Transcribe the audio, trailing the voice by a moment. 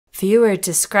Viewer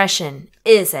discretion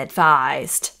is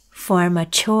advised. For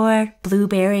mature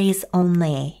blueberries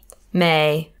only.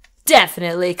 May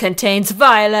definitely contains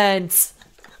violence.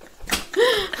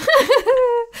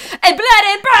 And blood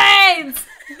and brains!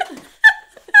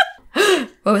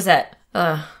 What was that?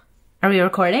 Are we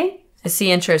recording? It's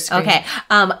the intro screen. Okay.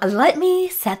 Let me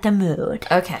set the mood.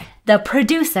 Okay. The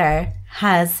producer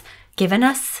has given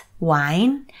us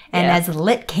wine and has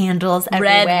lit candles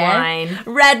everywhere.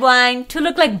 Red wine to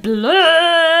look like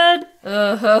blood.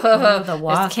 There's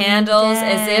candles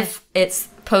as if it's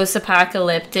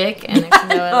post-apocalyptic and there's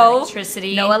no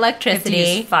electricity. No electricity. You have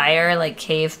to use fire like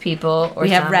cave people or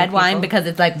we have red wine because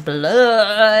it's like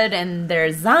blood and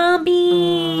there's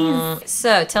zombies.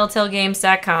 So,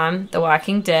 telltalegames.com, The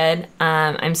Walking Dead.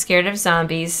 I'm scared of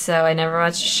zombies, so I never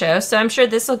watched the show. So I'm sure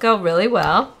this will go really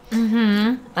well.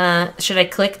 Mm-hmm. Should I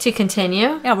click to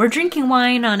continue? Yeah, we're drinking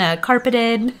wine on a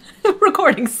carpeted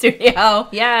recording studio.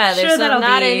 Yeah, there's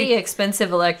not any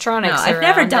expensive electronics. No, I've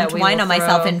never dumped wine on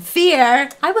myself in fear.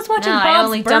 I was watching Bob's Burgers. I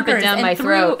only dump it down my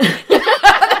throat.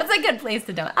 That's a good place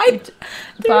to dump it.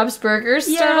 Bob's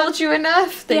Burgers startled you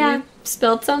enough that you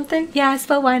spilled something? Yeah, I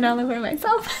spilled wine all over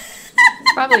myself.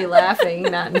 Probably laughing,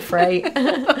 not in fright.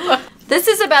 This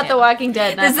is about The Walking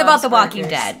Dead. This is about The Walking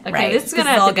Dead. Okay, right. This is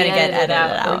all going to get edited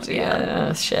out. Yeah.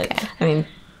 Oh, shit. Okay. I mean...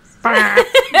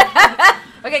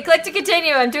 Okay, click to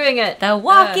continue. I'm doing it. The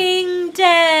Walking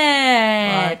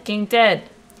Dead. Walking Dead.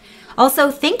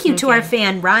 Also, thank you to our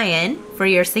fan, Ryan, for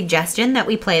your suggestion that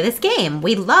we play this game.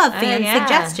 We love fan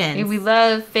suggestions. We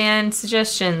love fan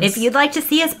suggestions. If you'd like to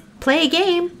see us play a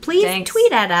game, please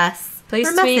tweet at us.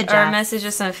 Please tweet or message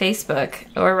us on Facebook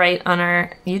or write on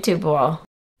our YouTube wall.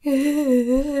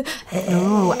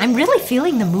 Oh, I'm really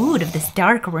feeling the mood of this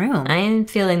dark room. I am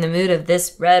feeling the mood of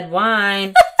this red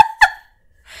wine.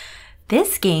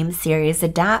 This game series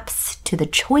adapts to the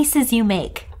choices you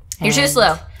make. You're too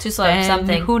slow. Too slow.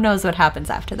 Something. Who knows what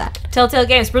happens after that? Telltale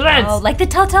Games presents. Oh, like the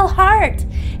Telltale Heart.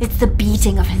 It's the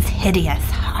beating of his hideous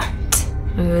heart.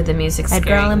 Ooh, the music's scary.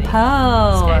 Edgar Allan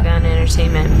Poe. Skybound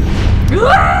Entertainment.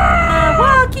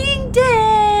 Walking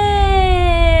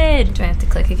Dead. Do I have to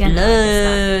click again?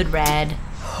 Blood red.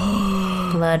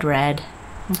 Blood red.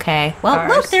 Okay. Well, Cars.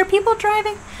 Look, there are people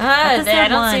driving. I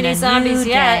don't see any zombies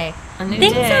yet.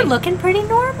 Things are looking pretty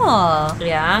normal.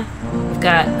 Yeah. We've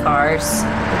got cars.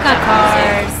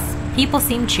 People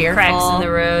seem cheerful. Cracks in the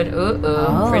road.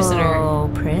 Ooh. Prisoner. Oh,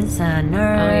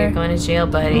 prisoner. Oh, you're going to jail,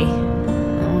 buddy.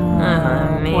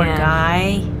 Oh, man. Poor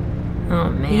guy. Oh,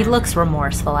 man. He looks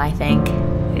remorseful, I think.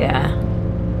 Yeah.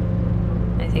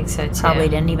 I think so, too. Probably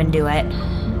didn't even do it.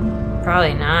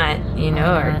 Probably not. You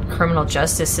know, our criminal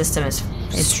justice system is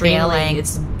failing.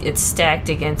 It's stacked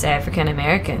against African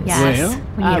Americans. Yes. Well,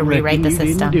 We need to rewrite the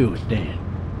system. Didn't do it then.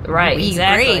 Right,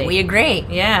 exactly. We agree.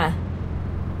 Yeah.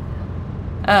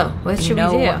 Oh, what should we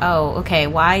do? Oh, okay.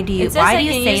 Why do you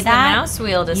say that? The mouse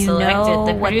wheel to select it.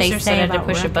 The producer said I had to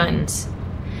push buttons.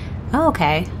 Oh,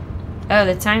 okay. Oh,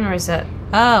 the timer is up.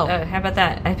 Oh, how about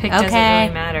that? I picked doesn't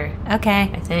really matter. Okay.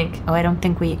 I think. Oh, I don't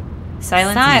think we...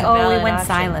 Silence is a valid we went option.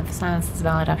 silent. Silence is a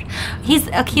valid option. He's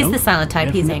the silent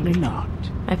type. He's angry. Not.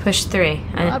 I pushed 3.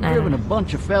 I've driven a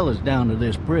bunch of fellas down to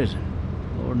this prison.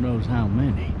 Lord knows how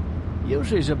many.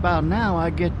 Usually it's about now I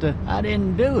get the I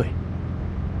didn't do it.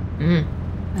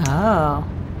 Oh.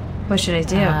 What should I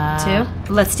do?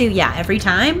 2? Let's do, every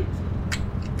time.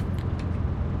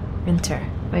 Enter.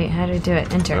 Wait, how do I do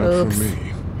it? Enter. Oops. For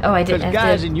me. Oh, I did. Because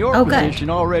guys in your position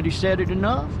already said it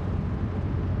enough.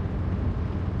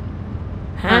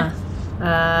 Huh?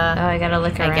 I gotta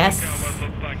look around. I guess.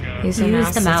 Use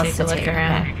the mouse to look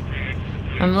around. Okay.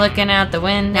 I'm looking out the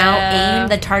window. Now aim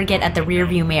the target at the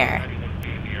rearview mirror.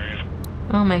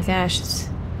 Oh my gosh.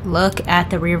 Look at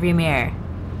the rearview mirror.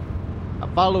 I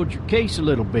followed your case a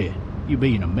little bit. You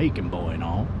being a Macon boy and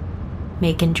all.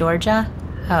 Macon, Georgia?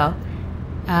 Oh.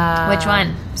 Which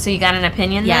one? So you got an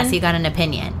opinion then? Yes, you got an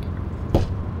opinion.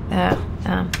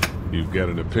 You've got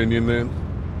an opinion then?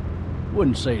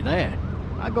 Wouldn't say that.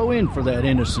 I go in for that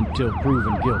innocent till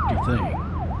proven guilty thing.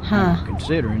 Huh.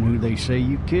 Considering who they say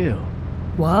you killed.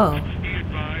 Whoa.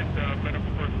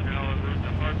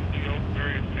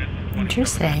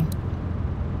 Interesting.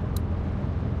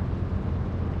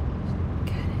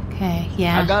 Okay,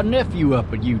 yeah. I got a nephew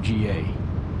up at UGA.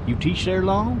 You teach there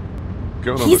long?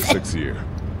 Going on the 6th year.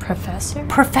 Professor?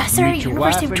 Professor at your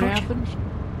University wife of in Georgia. Athens?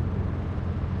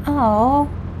 Oh.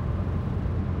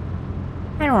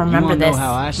 I don't remember this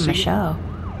how I from the see it? show.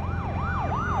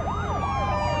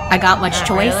 I got much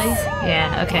choice? Really?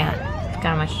 Yeah, okay.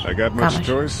 Got much. I got much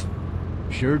choice?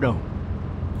 Sure don't.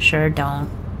 Sure don't.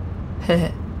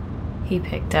 He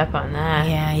picked up on that.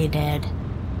 Yeah, he did.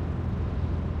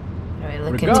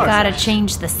 Regardless, You gotta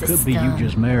change the system. could be you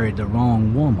just married the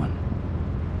wrong woman.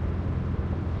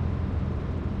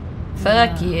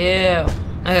 Fuck you.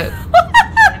 Oh.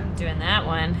 I'm doing that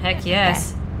one. Heck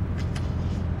yes.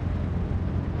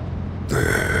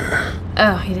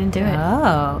 Oh, he didn't do it.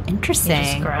 Oh, He just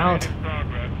interesting. growled.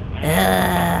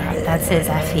 That's his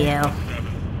FU.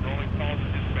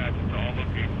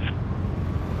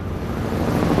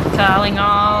 Calling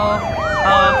all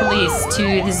police to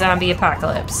the zombie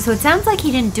apocalypse. So it sounds like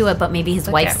he didn't do it, but maybe his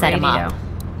Look wife at set him radio. up.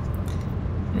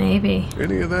 Maybe.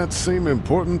 Any of that seem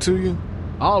important to you?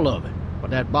 All of it.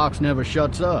 But that box never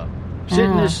shuts up. Sit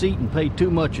in this seat and pay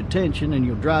too much attention and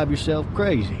you'll drive yourself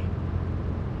crazy.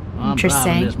 I'm Interesting.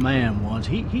 driving this man once.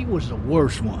 He was the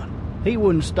worst one. He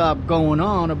wouldn't stop going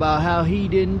on about how he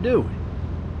didn't do it.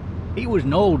 He was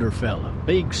an older fella,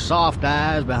 big soft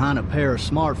eyes behind a pair of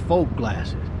smart folk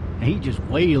glasses. And he just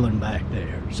wailing back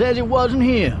there. Says it wasn't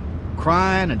him.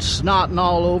 Crying and snotting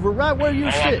all over right where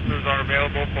you're sitting. Officers are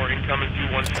available for incoming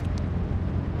 2-1.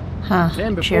 Huh.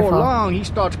 Then before Cheerful. long, he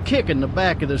starts kicking the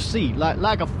back of the seat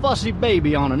like a fussy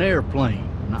baby on an airplane.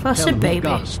 And I Fussy tell him baby. he's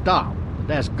got to stop.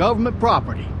 That's government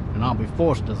property, and I'll be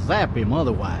forced to zap him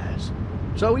otherwise.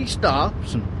 So he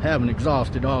stops, and having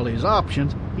exhausted all his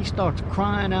options, he starts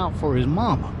crying out for his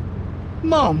mama.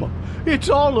 Mama, it's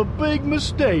all a big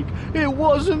mistake. It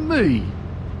wasn't me.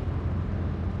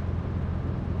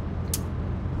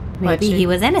 Maybe he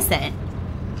was innocent.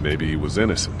 Maybe he was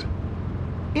innocent.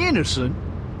 Innocent?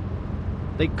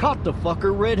 They caught the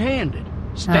fucker red-handed,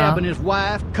 stabbing his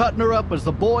wife, cutting her up as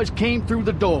the boys came through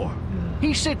the door.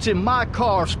 He sits in my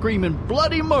car screaming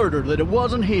bloody murder that it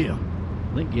wasn't him.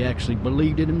 I think he actually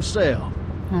believed it himself.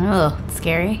 Oh,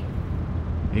 scary.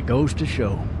 It goes to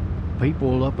show,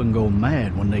 people will up and go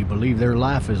mad when they believe their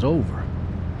life is over.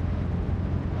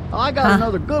 I got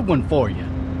another good one for you.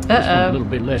 This one's a little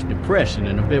bit less depressing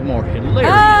and a bit more hilarious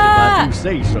if I do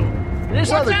say so.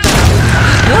 This other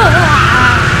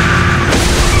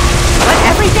But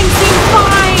everything seems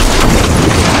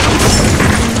fine.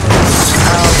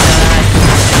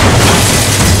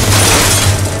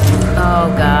 Oh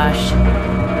gosh.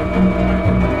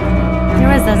 There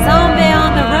was a zombie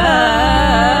on the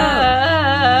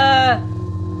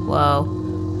road. Whoa.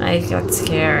 I got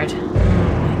scared.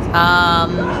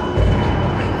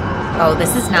 Oh,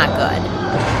 this is not good.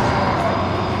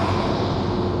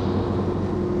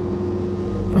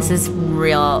 This is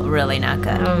really not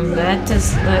good.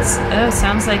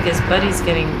 Sounds like his buddy's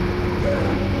getting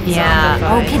Yeah. Oh,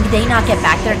 zombified. can they not get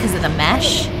back there because of the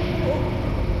mesh?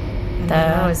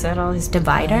 Oh, is that all his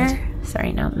Divider? blood?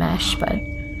 Sorry, not mesh, but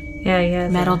Yeah.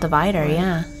 metal the- divider,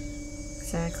 yeah.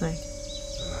 Exactly.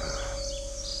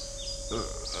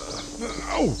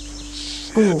 Oh,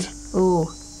 Ooh, ooh,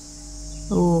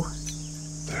 ooh.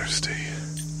 thirsty.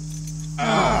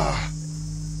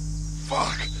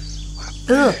 Fuck.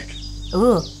 Ugh.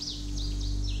 Ooh.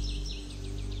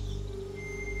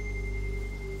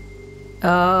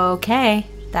 Okay.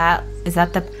 Is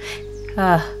that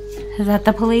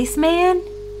the policeman?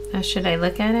 Should I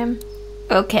look at him?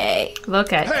 Okay.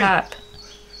 Look at cop.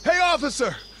 Hey,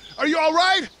 officer! Are you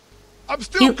alright? I'm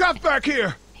still cuffed back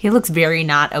here! He looks very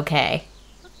not okay.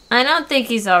 I don't think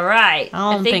he's alright.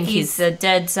 I don't think he's a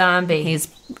dead zombie. He's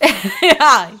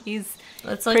yeah, he's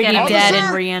Let's look pretty at him. dead Officer?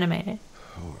 and reanimated.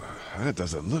 That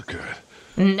doesn't look good.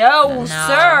 No,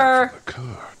 sir. The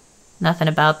car. Nothing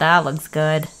about that looks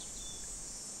good.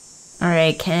 All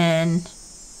right, can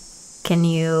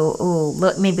you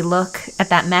look at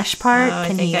that mesh part? I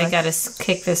Can think you I gotta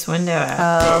kick this window out.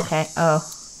 Oh, okay. Oh,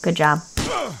 good job.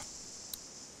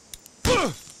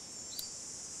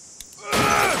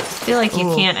 I feel like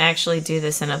you can't actually do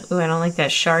this in a... Ooh, I don't like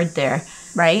that shard there.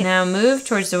 Right? Now move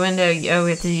towards the window. Oh,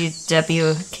 with the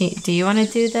W... Do you want to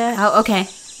do that? Oh, okay.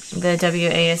 The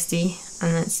WASD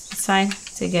on that side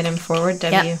to get him forward.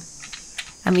 W. Yep.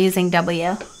 I'm using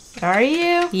W. Are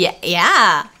you?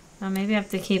 Yeah. Oh, maybe I have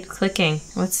to keep clicking.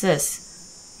 What's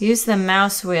this? Use the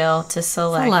mouse wheel to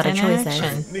select lot of an choices.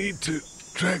 action. Need to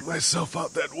drag myself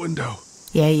out that window.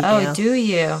 Yeah, you Oh, do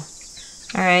you? All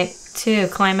right. 2.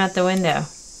 Climb out the window.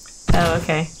 Oh,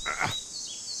 okay.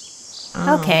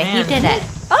 Okay, man. he did it.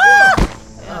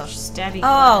 Oh, stabby.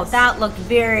 Oh, that looked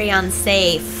very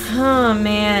unsafe. Oh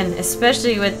man,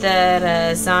 especially with that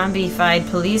zombified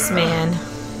policeman.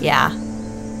 Yeah.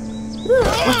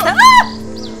 What's that?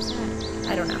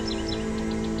 I don't know.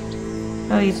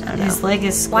 Oh, his leg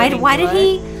is. Why squirting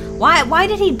blood. why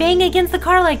did he bang against the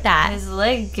car like that? His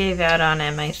leg gave out on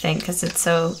him, I think, because it's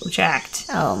so jacked.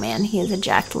 Oh man, he has a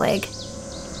jacked leg.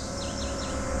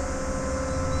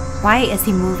 Why is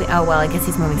he moving? Oh well, I guess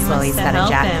he's moving He slow. wants He's to got a help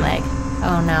jacked him. leg.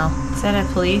 Oh no. Is that a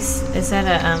police? Is that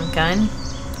a gun?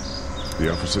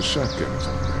 The officer's shotgun is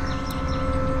on there.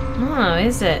 Oh,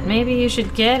 is it? Maybe you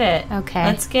should get it. Okay.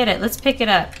 Let's get it. Let's pick it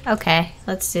up. Okay.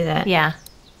 Let's do that. Yeah.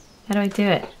 How do I do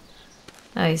it?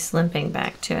 Oh, he's limping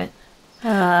back to it.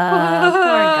 Poor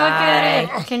guy.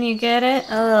 Get it. Can you get it?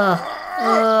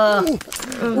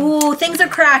 Ooh, things are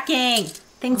cracking.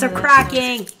 Things are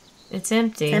cracking. It's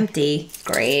empty. Empty.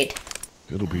 Great.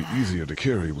 It'll be easier to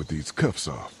carry with these cuffs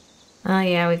off. Oh,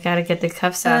 yeah, we gotta get the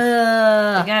cuffs off.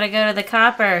 We gotta go to the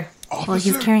copper. Officer? Well,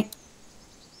 he's carrying...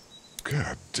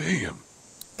 God damn.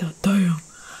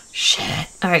 Shit.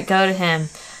 All right, go to him.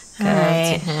 Go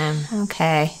right. to him.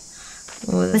 Okay.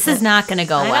 Ooh, This is not going to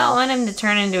go I well. don't want him to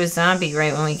turn into a zombie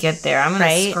right when we get there. I'm gonna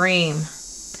Right. scream.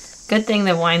 Good thing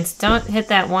the wine's... Don't hit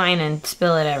that wine and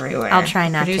spill it everywhere. I'll try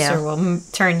not to. Producer will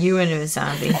turn you into a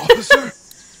zombie. Officer?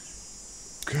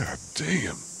 God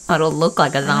damn. Oh, it'll look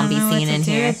like a zombie I don't know scene what to in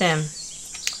do here. with him.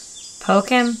 Poke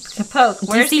him? Poke. Do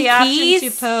you Where's see the option keys?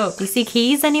 to poke? Do you see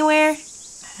keys anywhere?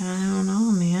 I don't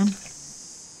know, man.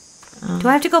 Do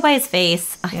I have to go by his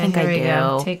face? I think here I we do.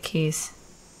 go. Take keys.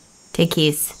 Take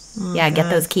keys. Oh, yeah, get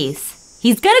God. those keys.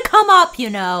 He's going to come up, you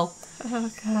know.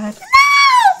 Oh, God.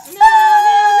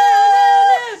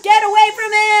 No! Get away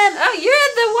from him! Oh, you're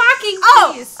the walking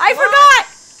Oh, keys. I forgot!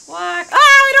 Walk. Oh,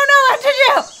 I don't know what to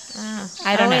do.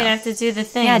 I don't Wait, know. I have to do the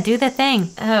thing. Yeah, do the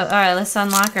thing. Oh, all right. Let's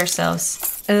unlock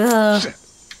ourselves. Ugh. Shit.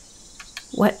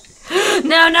 What?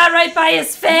 No, not right by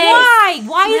his face. Why?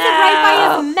 Why is it right by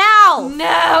his mouth?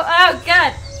 No. Oh,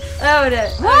 God. Oh, no.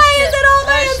 Why is it all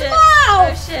by his shit. mouth?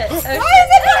 Oh, shit. Oh, Why shit. is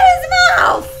it by his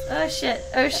mouth? Oh, shit.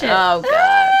 Oh, shit. Oh,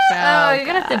 gosh. Oh, you're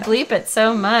going to have to bleep it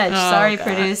so much. Sorry,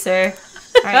 producer.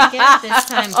 All right, get it this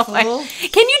time, fool.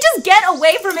 Can you just get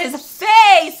away from his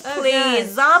face, Oh, please?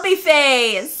 God. Zombie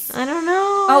face. I don't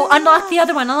know. Oh, unlock the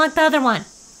other one. Unlock the other one.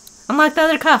 Unlock the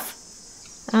other cuff.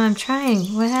 Oh, I'm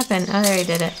trying. What happened? Oh, there he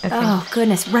did it. Okay. Oh,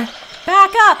 goodness. Run.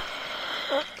 Back up.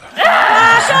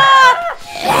 Back up.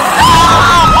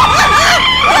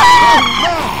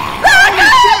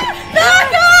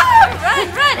 Back up. Run,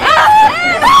 run.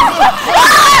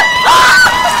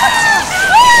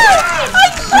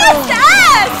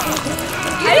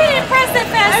 You didn't press it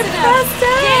fast enough.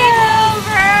 Game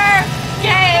over.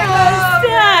 Game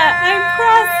over. I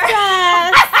pressed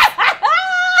that.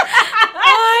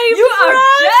 You are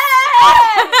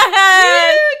dead. You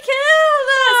killed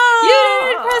us. You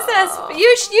didn't press S.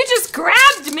 You just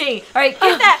grabbed me. All right,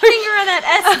 get that finger on that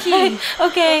S key.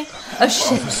 Okay. Oh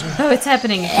shit. Oh, it's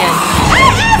happening again.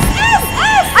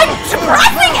 I'm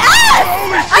pressing S!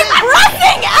 I'm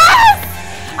pressing S!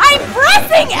 I'm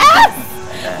pressing S!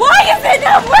 Why is it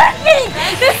not working?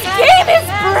 This game is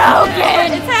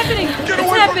broken! It's happening. Get It's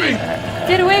away happening. from me.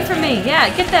 Get away from me. Yeah,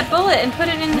 get that bullet and put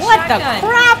it in the What the shotgun.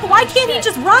 crap? Why can't he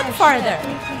just run farther?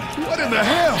 What in the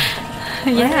hell?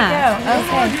 Yeah.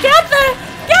 Okay. Get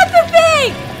the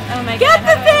thing! Oh my Get god. the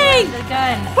how do I thing! get the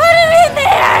gun. Put it in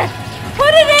there!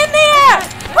 Put it in there!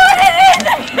 Put it in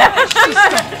there!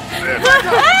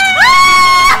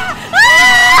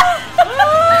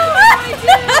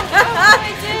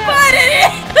 Put it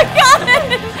in the gun!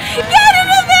 Get it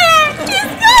in there!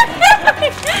 He's coming!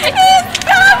 He's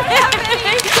coming!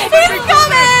 He's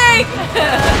coming!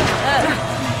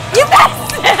 You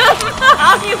missed him!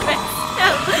 Oh, you missed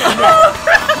him! Oh,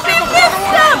 crap! You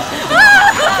missed him!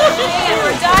 Man,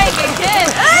 we're dying again.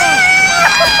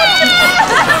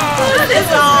 This is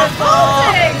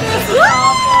awful!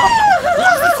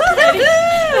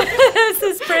 This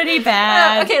is pretty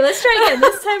bad. Okay, let's try again.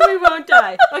 This time we won't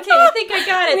die. Okay, I think I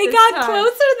got it. We this got time.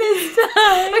 closer this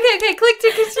time. Okay, click to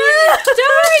continue.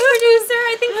 Don't worry, producer.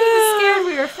 I think he was scared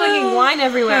we were flinging wine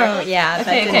everywhere. Oh, yeah, that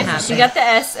Okay, didn't okay. happen. You got the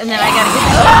S, and then I gotta get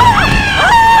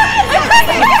the.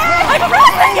 I'm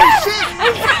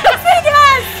pressing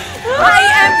S! I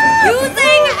am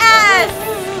using S!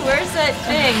 Where's that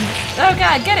thing? Oh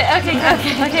God, get it. Okay.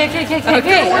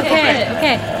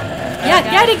 Yeah,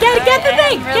 get the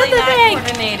thing! Really Get the not thing!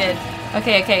 coordinated.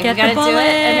 Okay. Get We the gotta do bullet.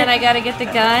 it, and then I gotta get the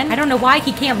gun. I don't know why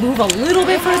he can't move a little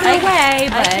bit further away, I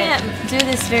but... can't do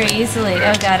this very easily.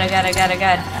 Oh God.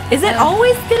 Is it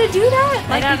always gonna do that?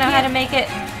 I don't know how to make it.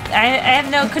 I have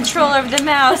no control over the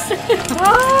mouse.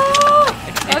 Oh!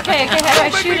 Okay, how do I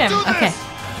shoot him? Okay,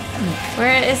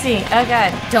 Where is he? Oh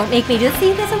God. don't make me just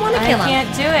see. He doesn't want to I kill him.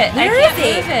 can't do it. Where I can't is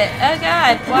he? move it. Oh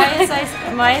God.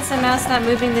 Why is the mouse not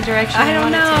moving the direction I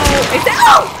don't want it know.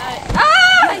 to?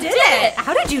 I did it!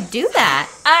 How did you do that?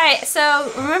 Alright,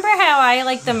 so remember how I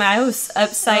like the mouse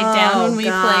upside down when we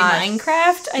gosh. play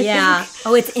Minecraft? I think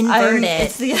Oh, it's inverted.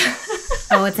 it's the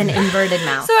Oh, it's an inverted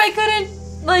mouse. So I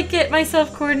couldn't like get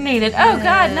myself coordinated. Oh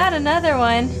God, not another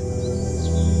one.